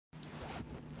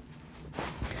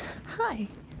Hi.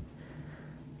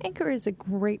 Anchor is a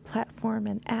great platform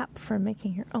and app for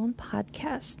making your own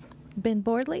podcast. Been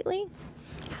bored lately?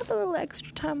 Have a little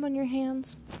extra time on your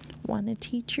hands? Want to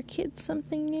teach your kids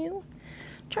something new?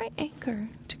 Try Anchor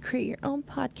to create your own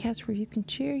podcast where you can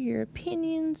share your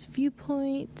opinions,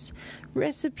 viewpoints,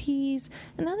 recipes,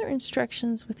 and other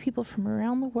instructions with people from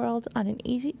around the world on an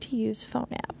easy-to-use phone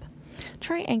app.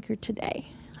 Try Anchor today.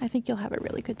 I think you'll have a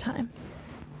really good time.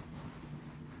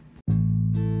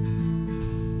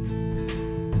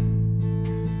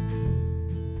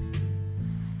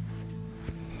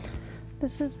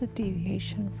 This is a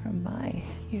deviation from my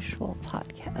usual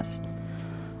podcast.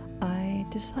 I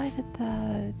decided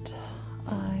that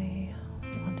I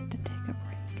wanted to take a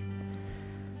break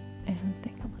and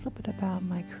think a little bit about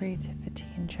my creativity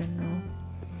in general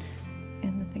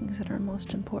and the things that are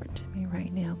most important to me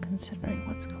right now, considering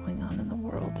what's going on in the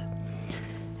world.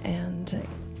 And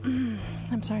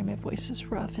I'm sorry my voice is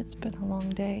rough. It's been a long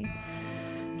day.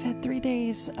 I've had 3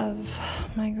 days of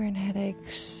migraine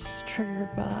headaches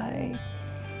triggered by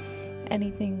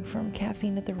anything from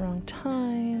caffeine at the wrong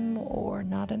time, or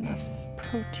not enough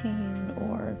protein,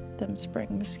 or them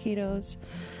spraying mosquitoes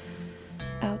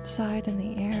outside in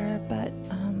the air. But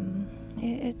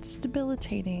it's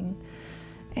debilitating,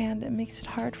 and it makes it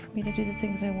hard for me to do the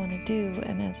things I want to do.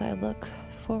 And as I look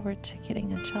forward to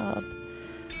getting a job,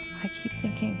 I keep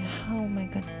thinking, how am I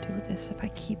going to do this if I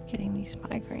keep getting these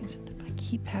migraines and if I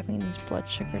keep having these blood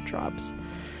sugar drops?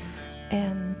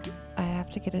 And I have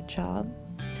to get a job,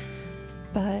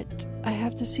 but I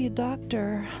have to see a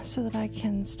doctor so that I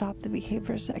can stop the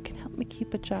behaviors that can help me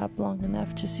keep a job long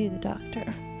enough to see the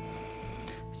doctor.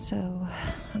 So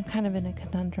I'm kind of in a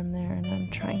conundrum there, and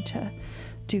I'm trying to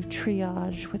do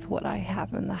triage with what I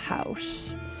have in the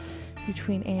house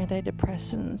between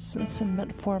antidepressants and some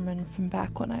metformin from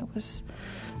back when I was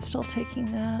still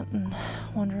taking that, and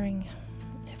wondering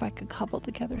if I could cobble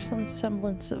together some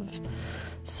semblance of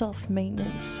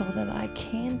self-maintenance so that I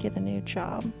can get a new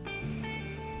job.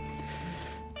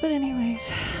 But anyways,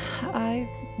 I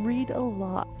read a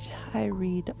lot. I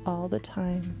read all the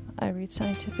time. I read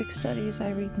scientific studies.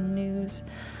 I read news.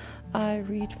 I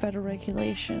read federal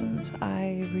regulations.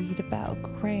 I read about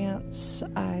grants.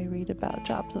 I read about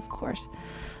jobs, of course.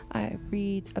 I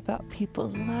read about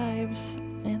people's lives,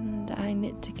 and I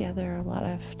knit together a lot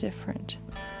of different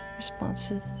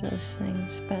responses to those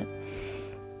things. But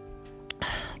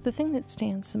the thing that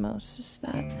stands the most is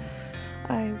that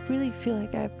I really feel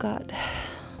like I've got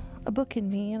a book in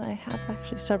me, and I have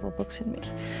actually several books in me,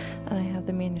 and I have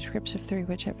the manuscripts of 3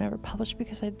 which I've never published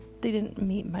because they didn't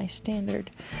meet my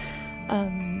standard,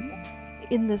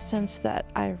 in the sense that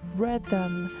I read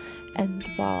them, and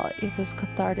while it was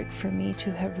cathartic for me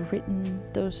to have written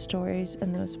those stories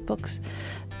and those books,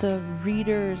 the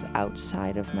readers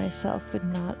outside of myself would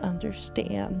not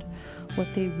understand what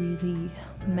they really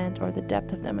meant or the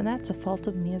depth of them. And that's a fault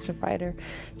of me as a writer,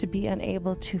 to be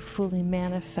unable to fully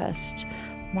manifest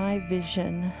my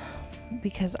vision,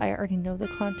 because I already know the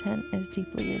content as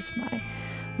deeply as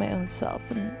my own self.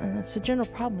 And that's the general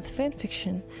problem with fan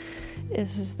fiction,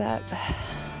 is that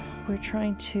we're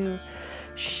trying to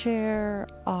share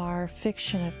our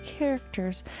fiction of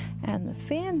characters, and the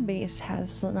fan base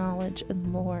has the knowledge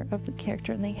and lore of the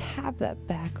character, and they have that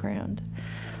background.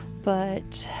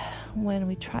 But when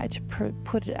we try to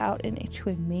put it out into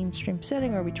a mainstream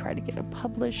setting, or we try to get it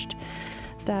published,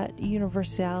 that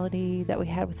universality that we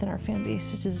had within our fan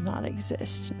bases does not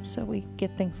exist. So we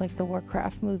get things like the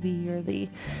Warcraft movie or the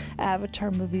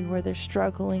Avatar movie, where they're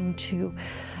struggling to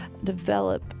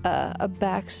develop a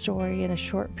backstory in a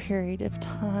short period of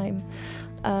time,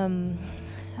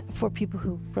 for people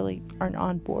who really aren't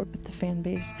on board with the fan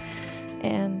base.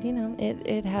 And,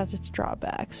 it has its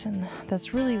drawbacks, and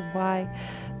that's really why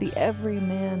the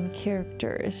everyman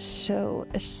character is so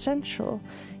essential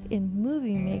in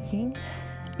movie making,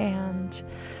 and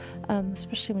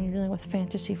especially when you're dealing with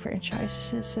fantasy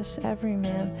franchises. This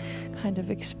everyman kind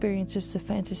of experiences the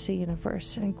fantasy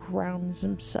universe and grounds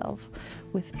himself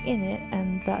within it,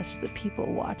 and thus the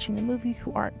people watching the movie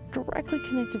who aren't directly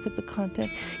connected with the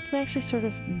content can actually sort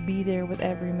of be there with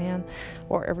every man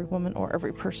or every woman or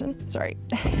every person. Sorry.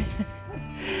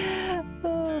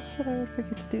 Oh, that I would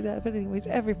forget to do that. But anyways,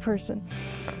 every person,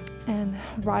 and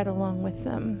ride along with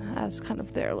them as kind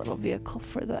of their little vehicle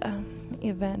for the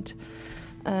event.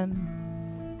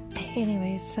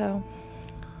 Anyways, so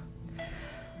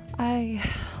I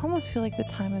almost feel like the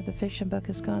time of the fiction book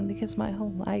is gone, because my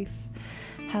whole life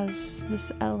has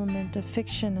this element of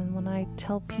fiction, and when I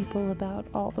tell people about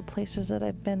all the places that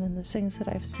I've been and the things that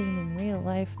I've seen in real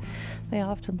life, they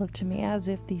often look to me as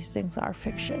if these things are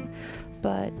fiction.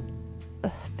 But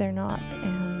they're not,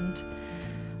 and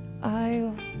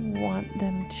I want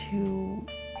them to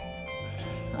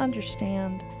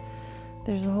understand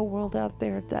there's a whole world out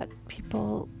there that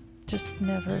people just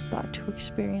never thought to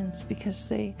experience because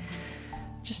they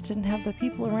just didn't have the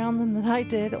people around them that I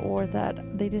did, or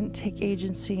that they didn't take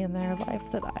agency in their life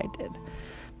that I did.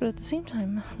 But at the same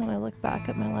time, when I look back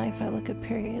at my life, I look at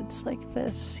periods like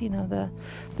this, the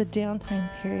downtime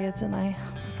periods, and I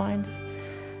find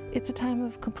it's a time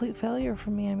of complete failure for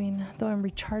me. I mean, though I'm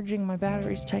recharging my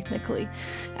batteries technically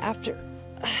after,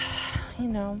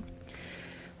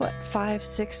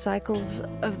 5-6 cycles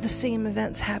of the same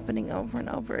events happening over and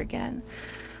over again,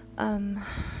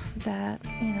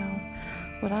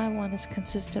 what I want is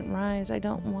consistent rise. I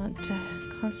don't want to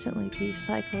constantly be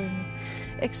cycling,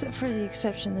 except for the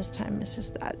exception this time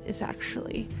is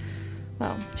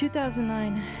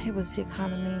 2009, it was the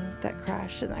economy that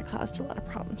crashed, and that caused a lot of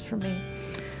problems for me.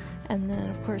 And then,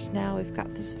 of course, now we've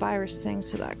got this virus thing,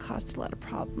 so that caused a lot of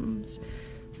problems.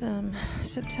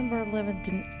 September 11th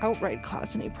didn't outright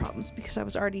cause any problems because I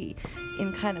was already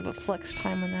in kind of a flux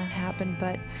time when that happened,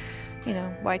 but,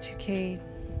 Y2K,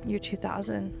 year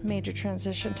 2000, major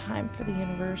transition time for the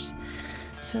universe.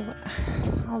 So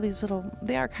all these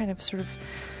they are kind of sort of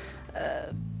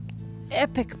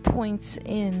epic points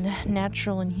in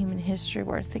natural and human history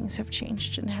where things have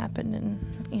changed and happened, and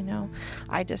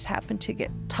I just happened to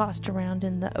get tossed around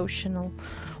in the ocean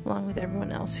along with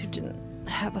everyone else who didn't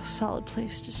have a solid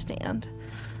place to stand.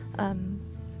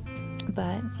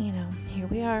 But here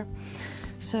we are.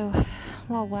 So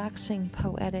while waxing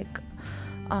poetic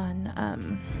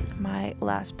on my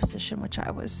last position, which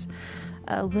I was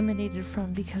eliminated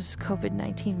from because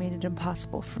COVID-19 made it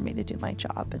impossible for me to do my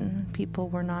job, and people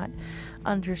were not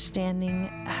understanding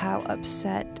how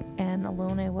upset and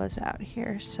alone I was out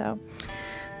here, so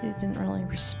they didn't really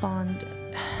respond.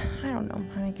 I don't know.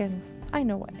 Again, I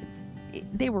know what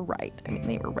they were right. I mean,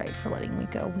 they were right for letting me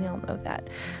go. We all know that.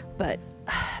 But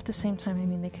at the same time, I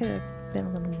mean, they could have been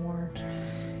a little more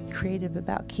creative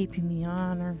about keeping me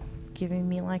on, or giving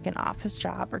me like an office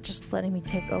job, or just letting me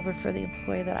take over for the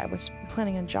employee that I was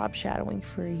planning on job shadowing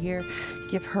for a year.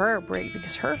 Give her a break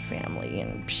because her family,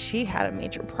 and she had a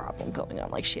major problem going on.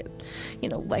 Like, she had,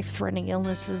 life-threatening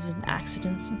illnesses and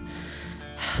accidents. And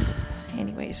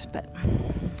anyways, but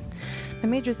my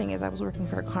major thing is I was working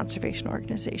for a conservation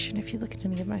organization, if you look at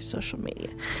any of my social media,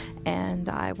 and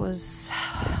I was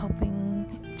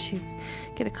helping to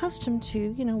get accustomed to,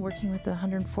 working with the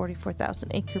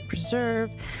 144,000 acre preserve,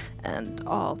 and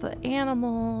all the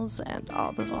animals, and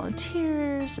all the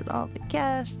volunteers, and all the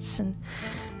guests, and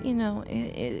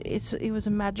it was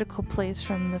a magical place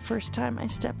from the first time I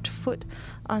stepped foot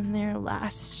on there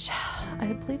last,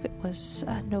 I believe it was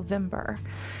November.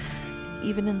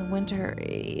 Even in the winter,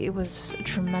 it was a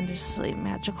tremendously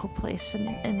magical place,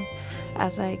 and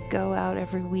as I go out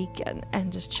every week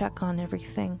and just check on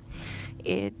everything,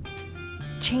 it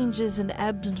changes and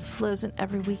ebbs and flows, and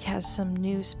every week has some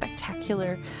new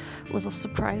spectacular little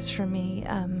surprise for me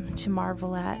to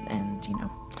marvel at. And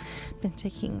been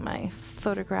taking my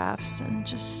photographs and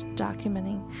just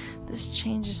documenting these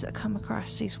changes that come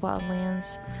across these wild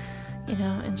lands,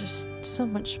 and just so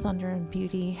much splendor and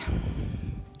beauty.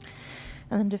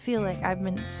 And then to feel like I've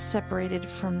been separated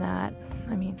from that,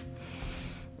 I mean,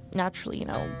 naturally,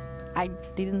 they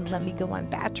didn't let me go on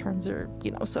bad terms, or,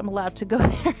 so I'm allowed to go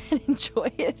there and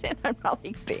enjoy it, and I'm not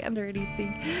like banned or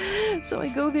anything. So I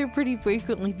go there pretty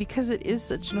frequently because it is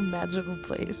such a magical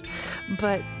place.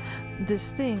 But this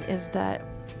thing is that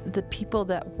the people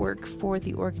that work for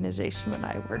the organization that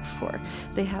I work for,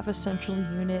 they have a central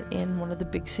unit in one of the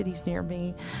big cities near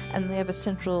me, and they have a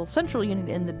central unit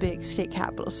in the big state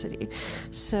capital city.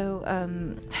 So,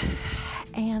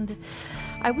 and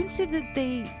I wouldn't say that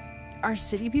they are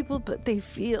city people, but they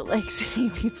feel like city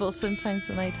people sometimes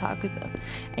when I talk with them.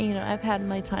 And I've had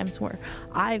my times where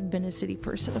I've been a city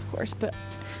person, of course, but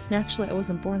naturally I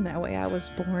wasn't born that way. I was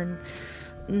born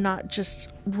not just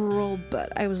rural,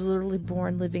 but I was literally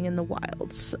born living in the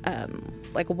wilds,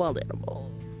 like a wild animal,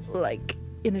 like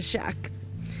in a shack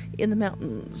in the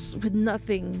mountains with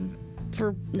nothing,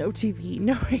 for no TV,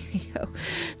 no radio,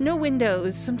 no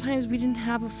windows. Sometimes we didn't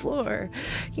have a floor,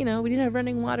 we didn't have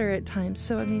running water at times.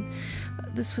 So I mean,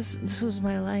 this was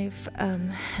my life,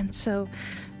 and so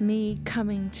me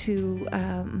coming to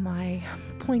my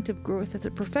point of growth as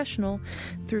a professional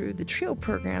through the TRIO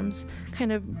programs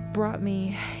kind of brought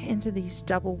me into these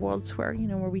double worlds where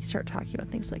where we start talking about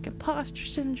things like imposter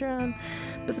syndrome.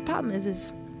 But the problem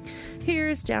is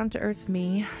here's down to earth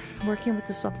me working with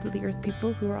the salt of the earth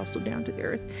people who are also down to the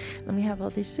earth, and we have all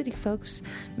these city folks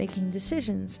making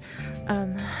decisions,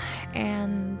 and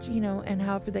and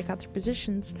however they got their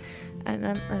positions, and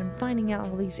I'm finding out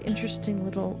all these interesting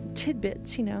little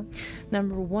tidbits.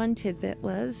 Number one tidbit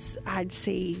was, I'd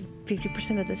say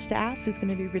 50% of the staff is going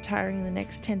to be retiring in the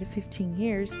next 10 to 15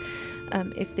 years,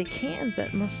 if they can,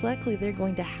 but most likely they're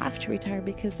going to have to retire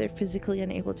because they're physically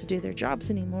unable to do their jobs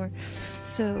anymore.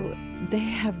 So they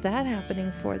have that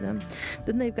happening for them.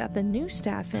 Then they've got the new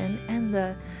staff in, and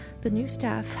the new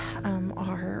staff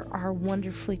are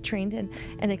wonderfully trained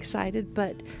and excited,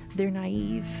 but they're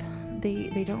naive.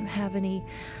 They don't have any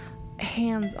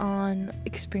hands-on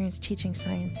experience teaching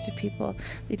science to people.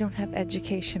 They don't have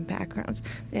education backgrounds.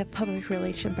 They have public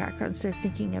relation backgrounds. They're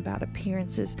thinking about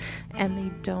appearances, and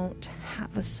they don't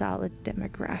have a solid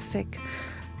demographic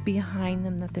behind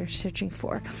them that they're searching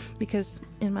for. Because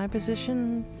in my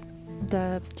position,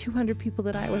 the 200 people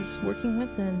that I was working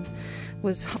with and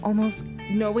was almost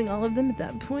knowing all of them at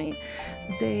that point,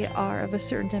 they are of a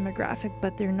certain demographic,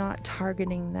 but they're not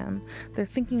targeting them. They're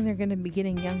thinking they're going to be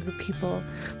getting younger people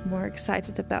more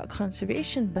excited about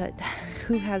conservation, but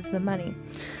who has the money?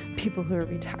 People who are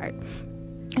retired.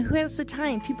 Who has the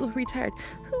time? People who are retired.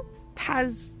 Who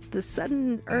has the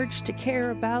sudden urge to care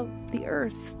about the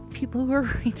earth? People who are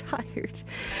retired.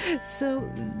 So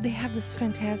they have this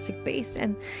fantastic base,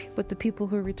 and what the people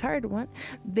who are retired want,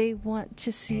 they want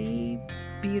to see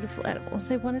beautiful animals,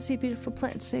 they want to see beautiful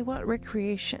plants, they want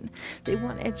recreation, they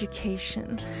want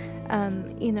education,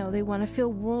 they want to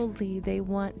feel worldly, they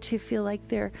want to feel like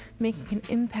they're making an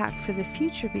impact for the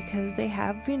future because they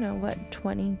have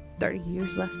 20-30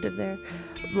 years left of their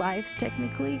lives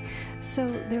technically.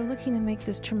 So they're looking to make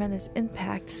this tremendous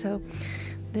impact. So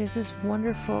there's this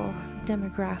wonderful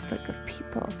demographic of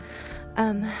people.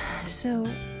 So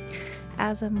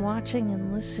as I'm watching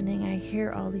and listening, I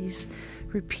hear all these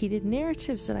repeated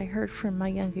narratives that I heard from my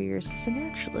younger years as a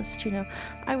naturalist.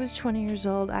 I was 20 years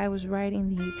old. I was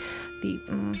writing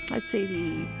I'd say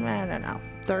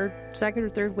second or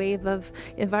third wave of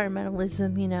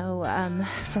environmentalism,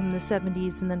 from the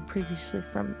 70s, and then previously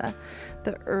from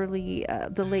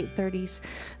the late 30s,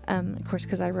 of course,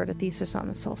 because I wrote a thesis on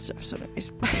this whole stuff. So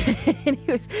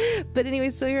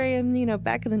anyways, so here I am,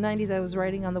 back in the 90s, I was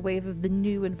writing on the wave of the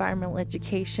new environmental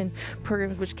education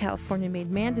program, which California made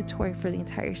mandatory for the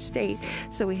entire state.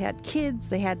 So we had kids,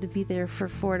 they had to be there for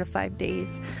 4 to 5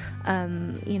 days,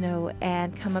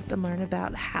 and come up and learn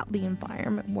about how the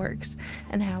environment works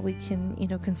and how we can,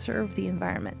 conserve the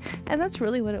environment. And that's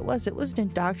really what it was. It was an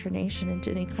indoctrination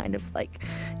into any kind of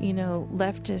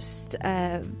leftist,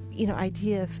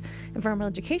 idea of environmental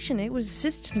education. It was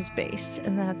systems based,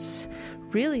 and that's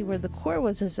really where the core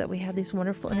was, is that we had these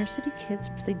wonderful inner city kids,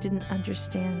 but they didn't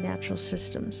understand natural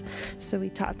systems. So we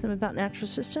taught them about natural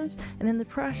systems, and in the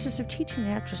process of teaching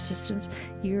natural systems,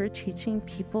 you're teaching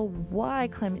people why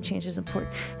climate change is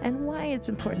important, and why it's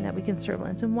important that we conserve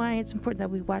lands, and why it's important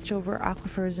that we watch over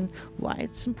aquifers, and why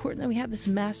it's important that we have this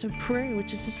massive prairie,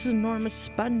 which is this enormous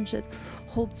sponge that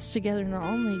holds together not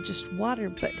only just water,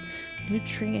 but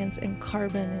nutrients and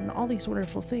carbon and all these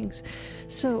wonderful things.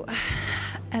 So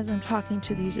as I'm talking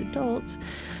to these adults,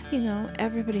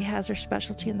 everybody has their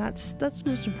specialty, and that's the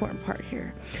most important part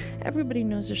here. Everybody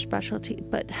knows their specialty,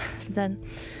 but then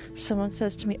someone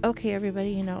says to me, okay,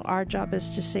 everybody, our job is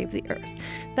to save the earth.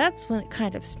 That's when it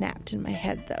kind of snapped in my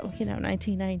head, though.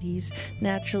 1990s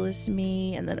naturalist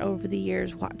me, and then over the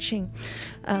years watching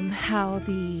how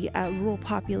the rural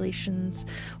populations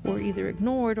were either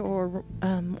ignored or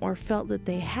felt that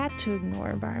they had to ignore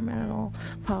environmental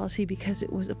policy because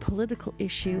it was a political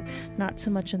issue, not so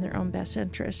much in their own best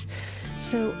interest.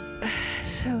 So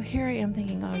here I am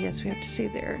thinking, oh yes, we have to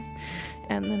save the earth.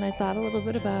 And then I thought a little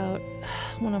bit about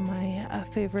one of my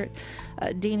favorite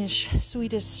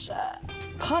Swedish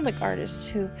comic artists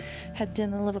who had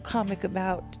done a little comic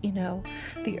about,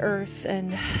 the earth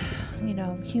and,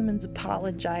 humans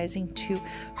apologizing to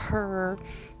her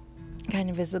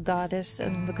kind of as a goddess,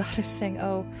 and the goddess saying,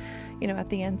 oh, at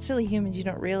the end, silly humans, you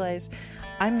don't realize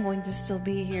I'm going to still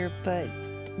be here, but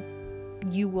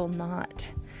you will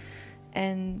not.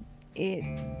 And it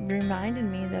reminded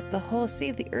me that the whole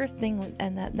Save the Earth thing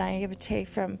and that naivete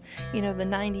from, the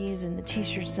 90s and the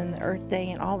t-shirts and the Earth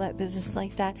Day and all that business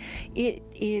like that,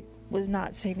 it was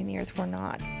not saving the earth. We're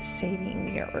not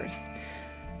saving the earth.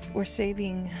 We're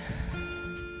saving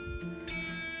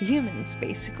humans,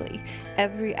 basically.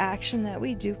 Every action that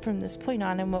we do from this point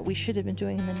on, and what we should have been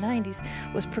doing in the 90s,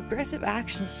 was progressive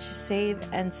actions to save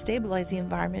and stabilize the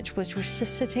environment, which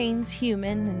sustains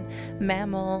human and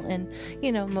mammal and,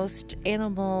 most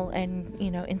animal and,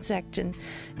 insect and,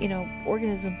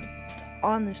 organism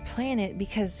on this planet,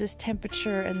 because this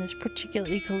temperature and this particular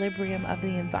equilibrium of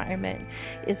the environment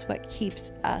is what keeps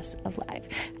us alive.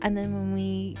 And then when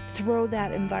we throw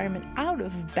that environment out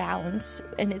of balance,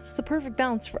 and it's the perfect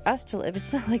balance for us to live,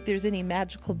 it's not like there's any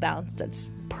magical balance that's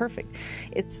perfect.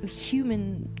 It's the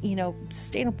human,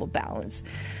 sustainable balance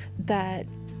that,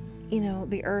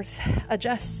 the earth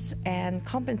adjusts and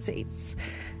compensates,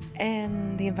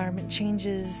 and the environment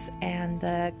changes, and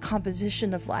the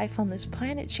composition of life on this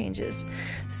planet changes.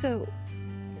 So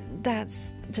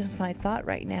that's just my thought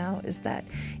right now, is that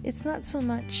it's not so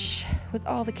much with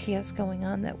all the chaos going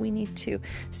on that we need to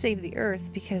save the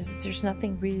earth, because there's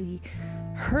nothing really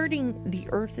hurting the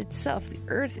earth itself. The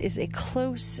earth is a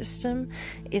closed system.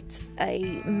 It's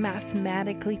a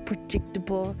mathematically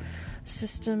predictable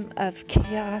system of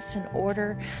chaos and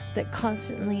order that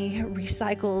constantly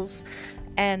recycles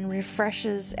and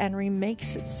refreshes and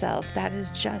remakes itself. That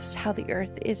is just how the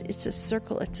earth is. It's a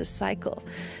circle, it's a cycle.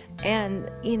 And,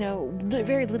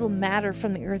 very little matter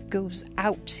from the earth goes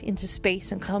out into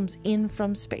space and comes in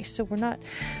from space. So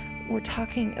we're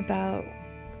talking about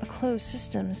a closed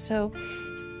system. So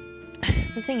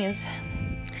the thing is,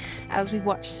 as we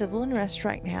watch civil unrest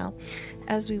right now,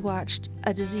 as we watched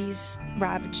a disease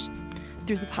ravage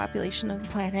through the population of the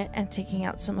planet and taking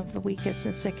out some of the weakest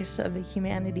and sickest of the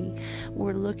humanity,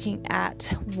 we're looking at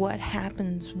what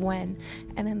happens when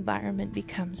an environment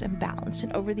becomes imbalanced.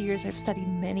 And over the years, I've studied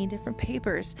many different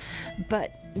papers,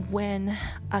 but when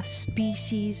a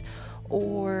species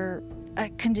or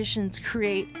conditions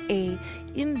create a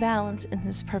imbalance in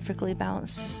this perfectly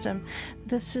balanced system,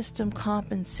 the system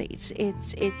compensates.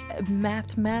 It's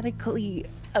mathematically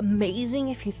amazing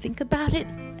if you think about it.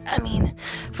 I mean,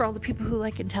 for all the people who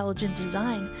like intelligent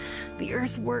design, the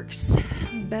earth works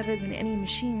better than any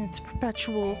machine. It's a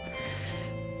perpetual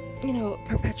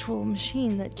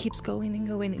machine that keeps going and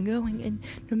going and going, and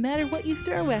no matter what you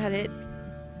throw at it,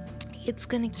 it's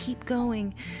gonna keep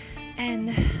going.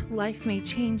 And life may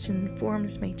change and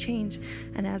forms may change,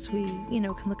 and as we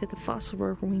can look at the fossil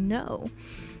record, we know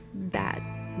that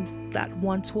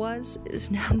once was is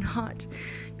now not,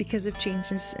 because of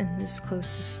changes in this closed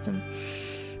system.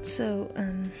 So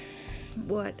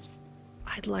what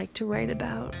I'd like to write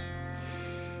about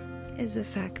is the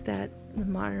fact that the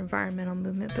modern environmental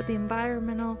movement, but the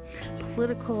environmental,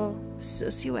 political,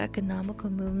 socio-economical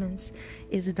movements,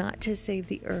 is not to save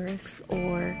the earth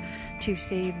or to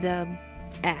save the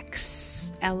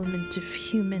X element of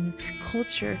human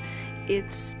culture.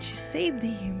 It's to save the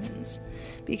humans,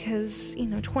 because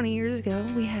 20 years ago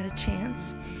we had a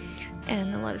chance,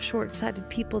 and a lot of short-sighted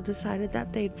people decided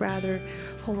that they'd rather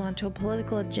hold on to a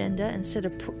political agenda instead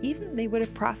of even they would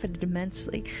have profited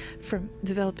immensely from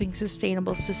developing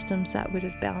sustainable systems that would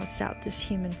have balanced out this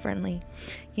human-friendly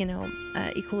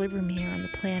equilibrium here on the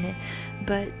planet.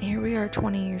 But here we are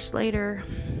 20 years later.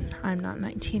 I'm not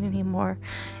 19 anymore,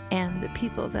 and the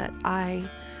people that I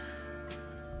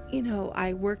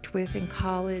worked with in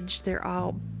college, they're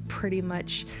all pretty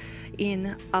much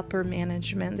in upper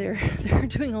management. They're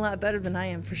doing a lot better than I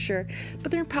am, for sure,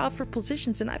 but they're in powerful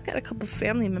positions. And I've got a couple of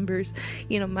family members,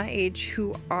 my age,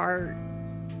 who are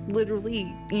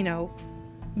literally,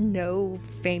 no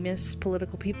famous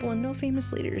political people and no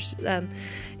famous leaders,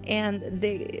 and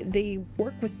they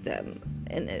work with them.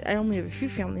 And I only have a few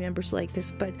family members like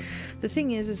this, but the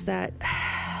thing is that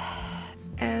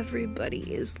everybody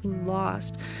is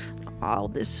lost all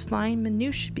this fine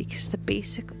minutia, because the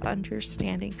basic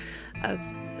understanding of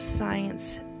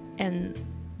science and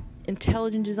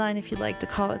intelligent design, if you like to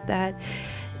call it that,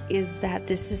 is that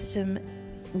the system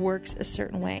works a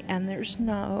certain way, and there's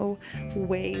no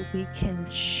way we can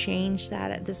change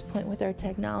that at this point with our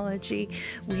technology.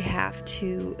 We have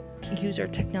to use our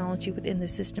technology within the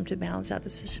system to balance out the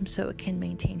system so it can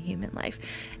maintain human life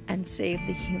and save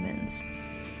the humans.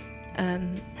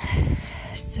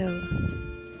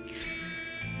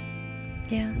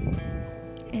 Yeah,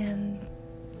 and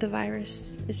the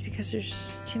virus is because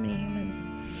there's too many humans,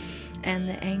 and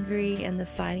the angry and the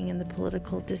fighting and the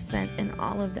political dissent and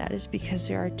all of that is because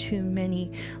there are too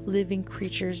many living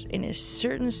creatures in a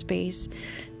certain space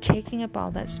taking up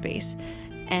all that space.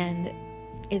 And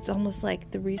it's almost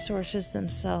like the resources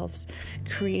themselves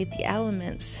create the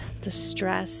elements, the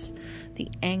stress, the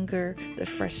anger, the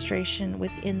frustration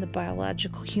within the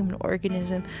biological human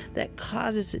organism that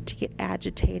causes it to get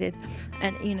agitated.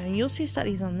 And, you'll see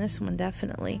studies on this one,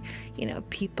 definitely.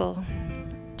 People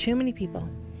too many people,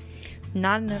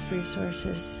 not enough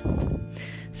resources,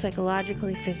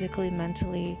 psychologically, physically,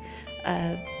 mentally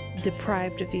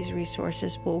deprived of these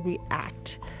resources, will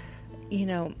react,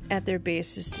 at their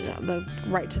basis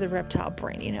right to the reptile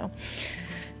brain,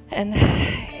 and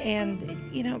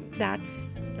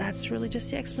that's really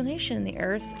just the explanation. The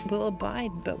earth will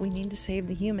abide, but we need to save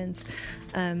the humans.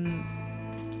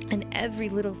 And every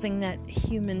little thing that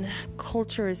human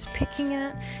culture is picking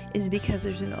at is because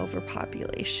there's an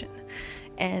overpopulation.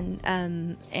 And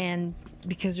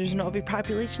because there's an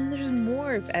overpopulation, there's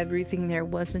more of everything there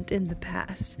wasn't in the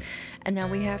past. And now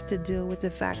we have to deal with the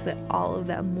fact that all of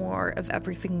that more of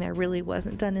everything there really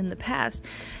wasn't done in the past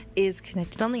is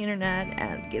connected on the internet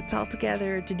and gets all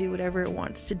together to do whatever it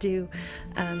wants to do,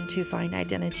 to find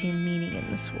identity and meaning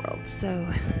in this world. So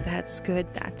that's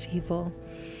good, that's evil.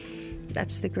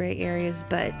 That's the gray areas,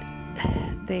 but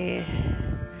the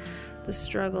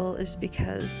struggle is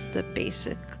because the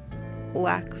basic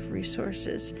lack of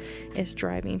resources is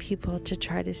driving people to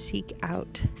try to seek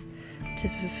out to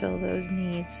fulfill those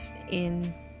needs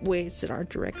in ways that aren't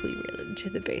directly related to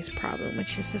the base problem,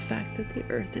 which is the fact that the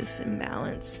earth is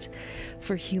imbalanced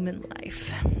for human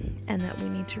life and that we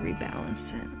need to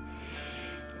rebalance it.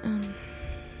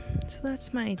 So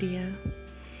that's my idea.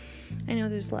 I know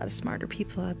there's a lot of smarter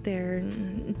people out there,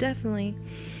 and definitely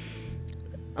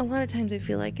a lot of times I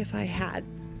feel like if I had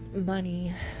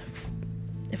money,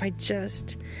 if I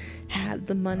just had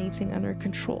the money thing under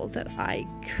control, that I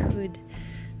could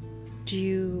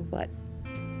do what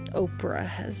Oprah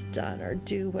has done or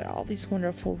do what all these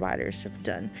wonderful writers have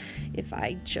done. If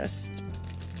I just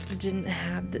didn't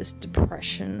have this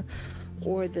depression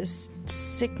or this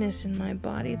sickness in my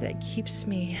body that keeps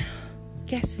me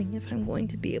guessing if I'm going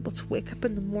to be able to wake up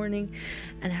in the morning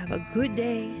and have a good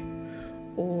day,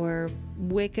 or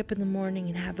wake up in the morning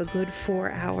and have a good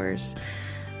 4 hours,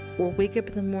 or wake up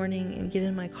in the morning and get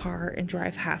in my car and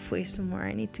drive halfway somewhere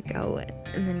I need to go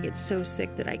and then get so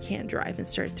sick that I can't drive and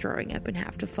start throwing up and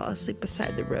have to fall asleep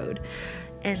beside the road.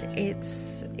 And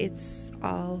it's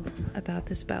all about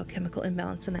this biochemical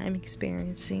imbalance that I'm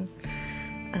experiencing.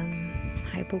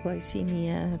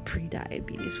 Hypoglycemia,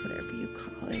 pre-diabetes, whatever you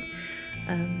call it,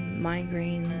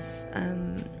 migraines,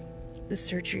 the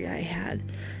surgery I had.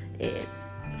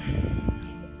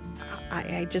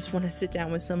 I just want to sit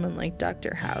down with someone like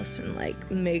Dr. House and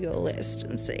make a list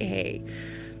and say, hey,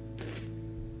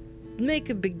 make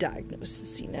a big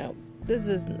diagnosis, this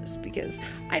isn't this, because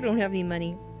I don't have any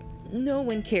money. No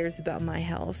one cares about my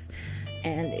health.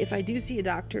 And if I do see a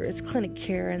doctor, it's clinic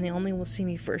care, and they only will see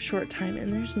me for a short time,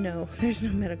 and there's no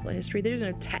medical history, there's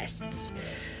no tests.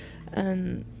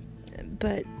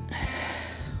 But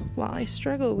while I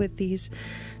struggle with these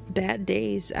bad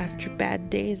days after bad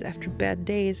days after bad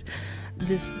days,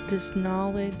 this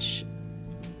knowledge,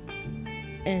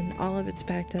 and all of it's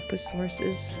backed up with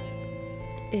sources,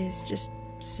 is just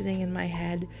sitting in my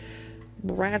head,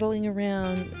 rattling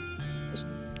around,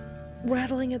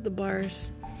 rattling at the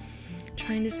bars,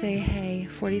 trying to say, hey,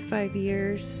 45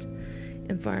 years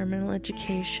environmental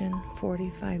education,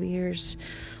 45 years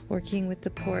working with the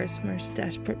poorest, most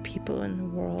desperate people in the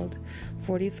world,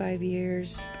 45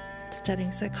 years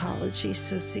studying psychology,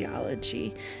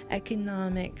 sociology,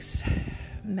 economics,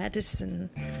 medicine,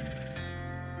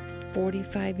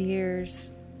 45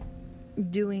 years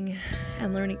doing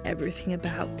and learning everything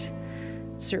about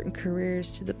certain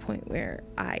careers to the point where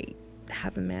I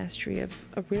have a mastery of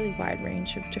a really wide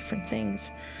range of different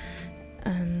things.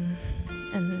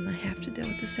 And then I have to deal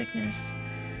with the sickness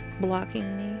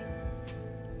blocking me,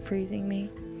 freezing me.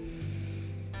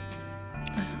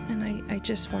 And I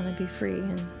just want to be free,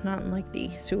 and not in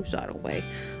the suicidal way.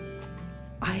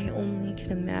 I only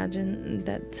can imagine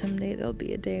that someday there'll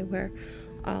be a day where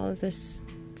all of this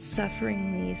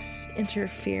suffering, these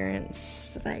interference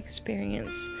that I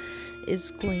experience,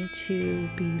 is going to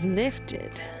be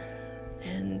lifted,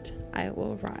 and I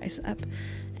will rise up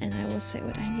and I will say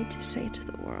what I need to say to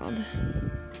the world.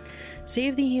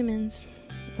 Save the humans.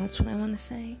 That's what I want to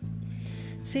say.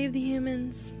 Save the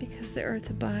humans, because the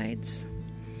earth abides.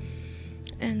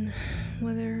 And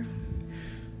whether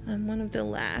I'm one of the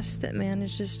last that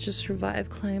manages to survive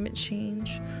climate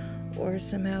change, or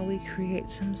somehow we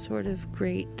create some sort of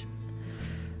great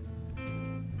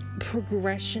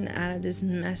progression out of this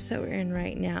mess that we're in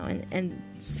right now, and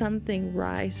something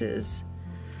rises,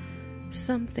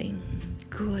 something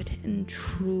good and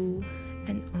true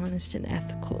and honest and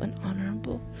ethical and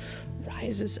honorable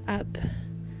rises up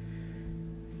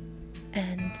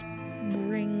and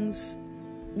brings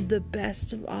the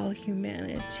best of all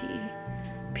humanity,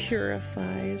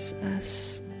 purifies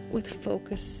us with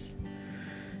focus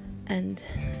and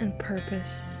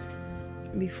purpose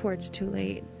before it's too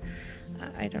late.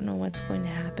 I don't know what's going to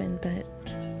happen, but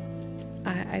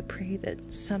I pray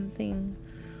that something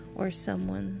or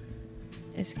someone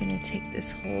is going to take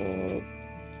this whole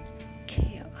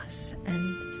chaos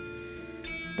and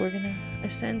we're going to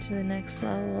ascend to the next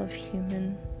level of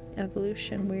human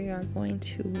evolution. We are going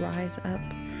to rise up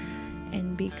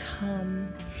and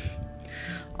become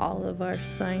all of our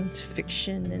science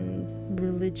fiction and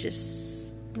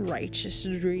religious, righteous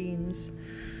dreams.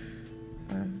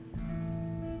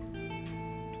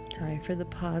 Sorry for the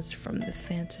pause from the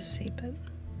fantasy, but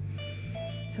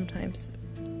sometimes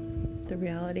the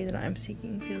reality that I'm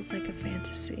seeking feels like a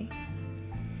fantasy.